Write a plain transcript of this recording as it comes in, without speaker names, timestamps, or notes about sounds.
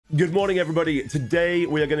Good morning, everybody. Today,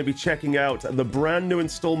 we are going to be checking out the brand new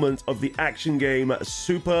installment of the action game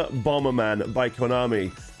Super Bomberman by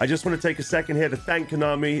Konami. I just want to take a second here to thank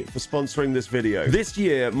Konami for sponsoring this video. This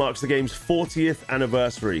year marks the game's 40th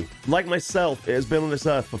anniversary. Like myself, it has been on this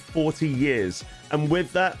earth for 40 years. And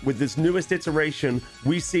with that, with this newest iteration,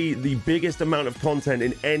 we see the biggest amount of content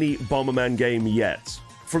in any Bomberman game yet.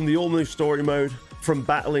 From the all-new story mode, from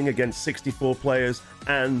battling against 64 players,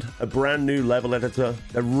 and a brand new level editor,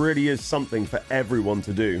 there really is something for everyone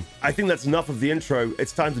to do. I think that's enough of the intro.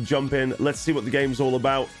 It's time to jump in. Let's see what the game's all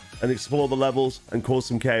about and explore the levels and cause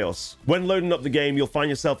some chaos. When loading up the game, you'll find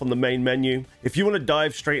yourself on the main menu. If you want to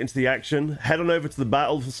dive straight into the action, head on over to the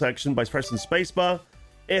battle section by pressing spacebar.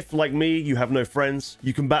 If, like me, you have no friends,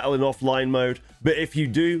 you can battle in offline mode. But if you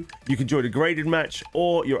do, you can join a graded match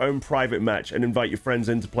or your own private match and invite your friends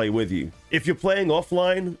in to play with you. If you're playing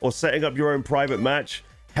offline or setting up your own private match,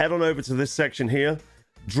 head on over to this section here.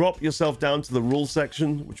 Drop yourself down to the rules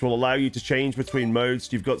section, which will allow you to change between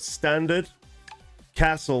modes. You've got Standard,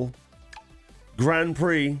 Castle, Grand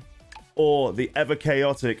Prix, or the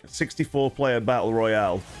ever-chaotic 64-player Battle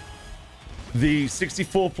Royale. The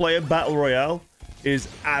 64-player Battle Royale is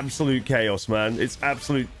absolute chaos, man. It's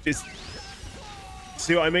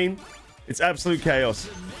see what I mean? It's absolute chaos.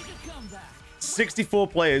 64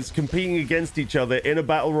 players competing against each other in a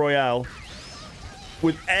battle royale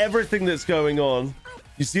with everything that's going on.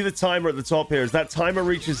 You see the timer at the top here. As that timer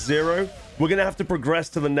reaches 0, we're gonna have to progress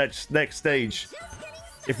to the next stage.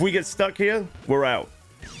 If we get stuck here, we're out.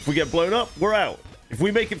 If we get blown up, we're out. If we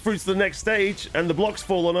make it through to the next stage and the blocks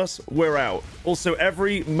fall on us, we're out. Also,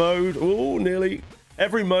 every mode,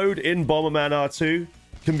 every mode in Bomberman R2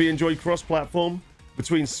 can be enjoyed cross-platform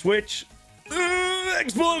between Switch,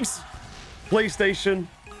 Xbox, PlayStation,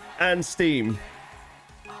 and Steam.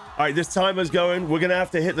 All right, this timer's going. We're gonna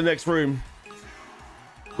have to hit the next room.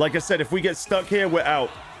 Like I said, if we get stuck here, we're out.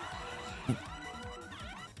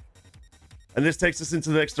 And this takes us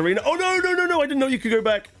into the next arena. Oh, no, I didn't know you could go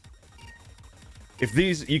back. If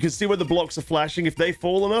these, you can see where the blocks are flashing. If they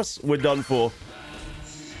fall on us, we're done for.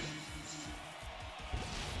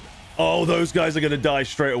 Oh, those guys are gonna die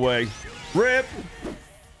straight away. Rip!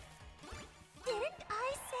 Didn't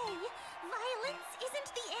I say violence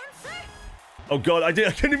isn't the answer? Oh god, I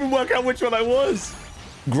couldn't even work out which one I was.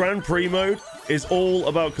 Grand Prix mode is all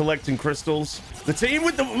about collecting crystals. The team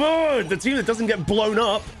with the team that doesn't get blown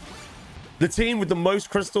up, the team with the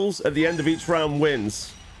most crystals at the end of each round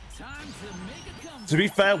wins. To be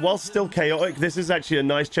fair, while still chaotic, this is actually a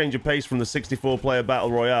nice change of pace from the 64-player Battle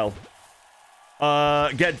Royale.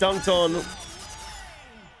 Get dunked on.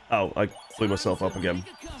 Oh, I blew myself up again.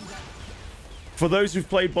 For those who've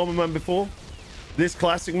played Bomberman before, this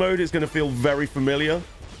classic mode is going to feel very familiar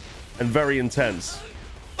and very intense.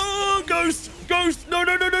 Oh, Ghost! Ghost! No! I'm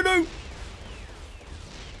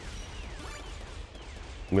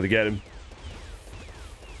going to get him.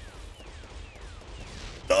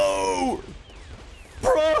 No!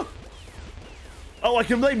 Bruh! Oh, I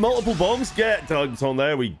can lay multiple bombs? Get dunked on.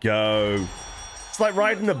 There we go. It's like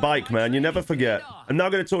riding a bike, man. You never forget. I'm now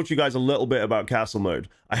going to talk to you guys a little bit about Castle Mode.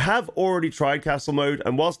 I have already tried Castle Mode,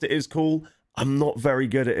 and whilst it is cool, I'm not very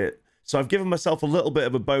good at it. So I've given myself a little bit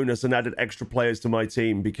of a bonus and added extra players to my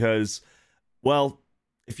team because, well,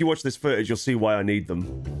 if you watch this footage, you'll see why I need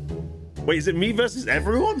them. Wait, is it me versus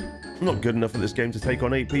everyone? I'm not good enough at this game to take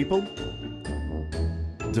on 8 people.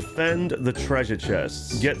 Defend the treasure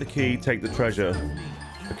chests. Get the key, take the treasure.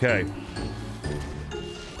 Okay.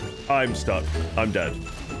 I'm stuck. I'm dead.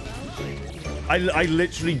 I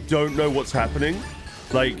literally don't know what's happening.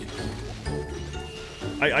 Like,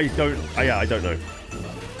 I don't know.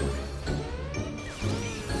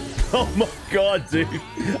 Oh my god, dude.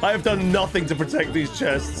 I have done nothing to protect these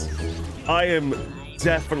chests. I am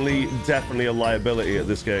definitely a liability at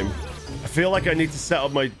this game. I feel like I need to set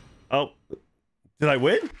up my... Oh. Did I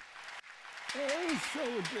win?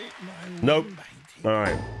 Nope. All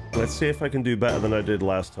right. Let's see if I can do better than I did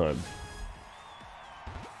last time.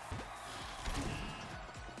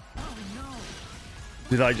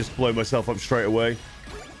 Did I just blow myself up straight away?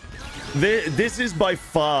 This is by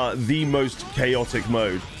far the most chaotic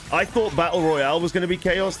mode. I thought Battle Royale was going to be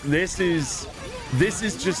chaos. This is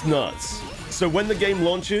just nuts. So when the game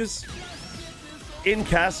launches, in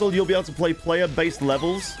Castle, you'll be able to play player-based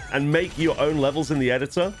levels and make your own levels in the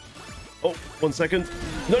editor. Oh, 1 second.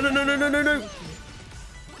 No.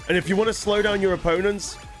 And if you want to slow down your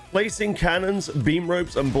opponents, placing cannons, beam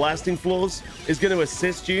ropes, and blasting floors is going to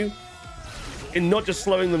assist you in not just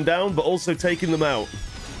slowing them down, but also taking them out.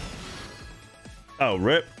 Oh,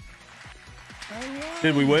 rip.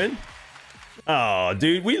 Did we win? Oh,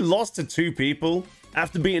 dude, we lost to 2 people.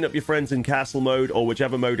 After beating up your friends in castle mode, or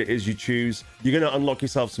whichever mode it is you choose, you're going to unlock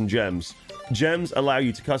yourself some gems. Gems allow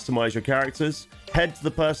you to customize your characters. Head to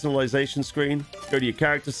the personalization screen, go to your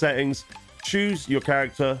character settings, choose your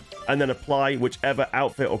character, and then apply whichever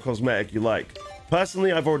outfit or cosmetic you like.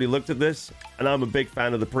 Personally, I've already looked at this, and I'm a big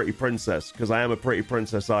fan of the Pretty Princess, because I am a Pretty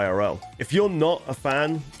Princess IRL. If you're not a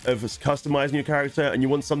fan of customizing your character and you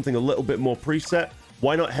want something a little bit more preset,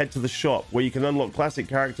 why not head to the shop where you can unlock classic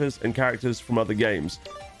characters and characters from other games.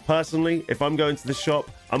 Personally, if I'm going to the shop,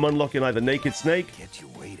 I'm unlocking either Naked Snake, Get you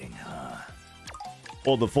waiting, huh?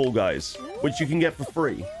 or the Fall Guys, which you can get for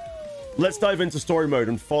free. Let's dive into story mode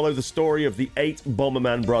and follow the story of the 8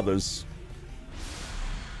 Bomberman brothers.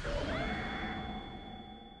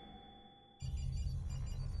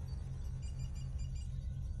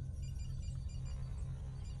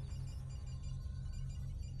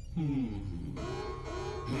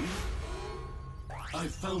 I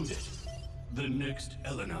found it. The next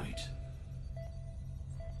Elenite.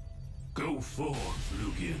 Go forth,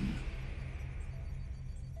 Lugian.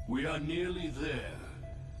 We are nearly there.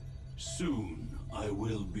 Soon I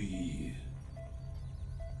will be.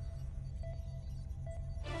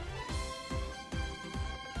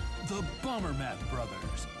 The Bomberman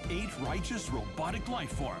brothers, 8 righteous robotic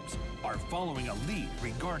life forms, are following a lead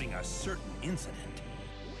regarding a certain incident.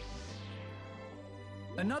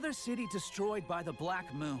 Another city destroyed by the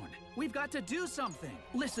Black Moon. We've got to do something.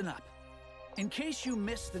 Listen up. In case you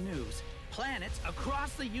missed the news, planets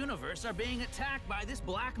across the universe are being attacked by this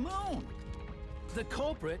Black Moon. The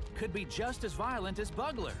culprit could be just as violent as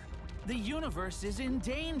Bugler. The universe is in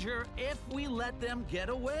danger if we let them get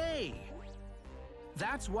away.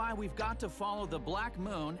 That's why we've got to follow the Black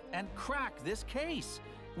Moon and crack this case.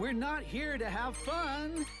 We're not here to have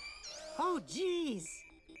fun. Oh, jeez.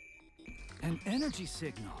 An energy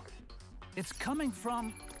signal. It's coming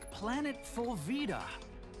from planet Fulvita.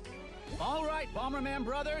 All right, Bomberman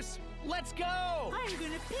brothers, let's go! I'm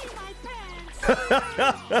gonna pee my pants.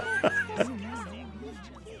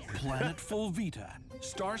 Planet Fulvita,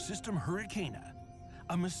 star system Hurricana,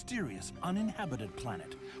 a mysterious, uninhabited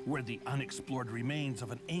planet where the unexplored remains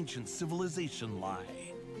of an ancient civilization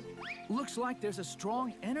lie. Looks like there's a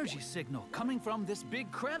strong energy signal coming from this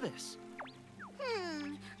big crevice.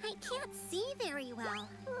 I can't see very well.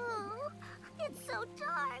 Oh, it's so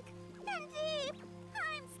dark and deep.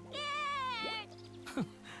 I'm scared.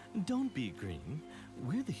 Don't be green.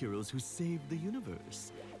 We're the heroes who saved the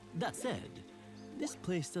universe. That said, this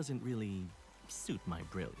place doesn't really suit my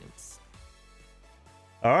brilliance.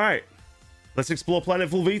 All right, let's explore Planet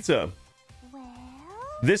Fulvita. Well?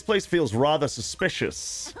 This place feels rather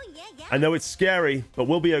suspicious. Oh, yeah. I know it's scary, but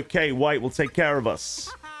we'll be okay. White will take care of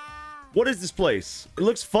us. What is this place? It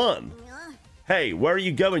looks fun. Hey, where are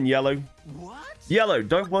you going, Yellow? What? Yellow,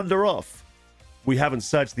 don't wander off. We haven't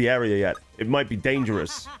searched the area yet. It might be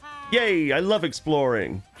dangerous. Yay, I love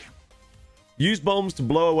exploring. Use bombs to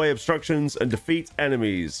blow away obstructions and defeat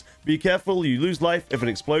enemies. Be careful, you lose life if an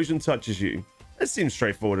explosion touches you. That seems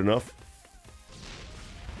straightforward enough.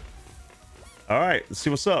 Alright, let's see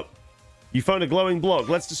what's up. You found a glowing block.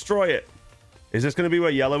 Let's destroy it. Is this going to be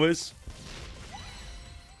where Yellow is?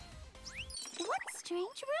 What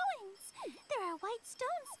strange ruins? There are white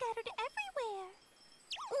stones scattered everywhere.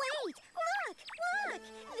 Wait, look!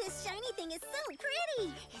 This shiny thing is so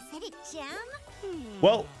pretty. Is it a gem?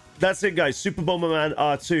 Well, that's it, guys. Super Bomberman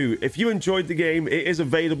R2. If you enjoyed the game, it is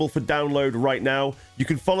available for download right now. You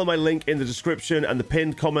can follow my link in the description and the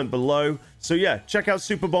pinned comment below. So yeah, check out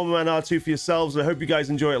Super Bomberman R2 for yourselves, and I hope you guys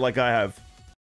enjoy it like I have.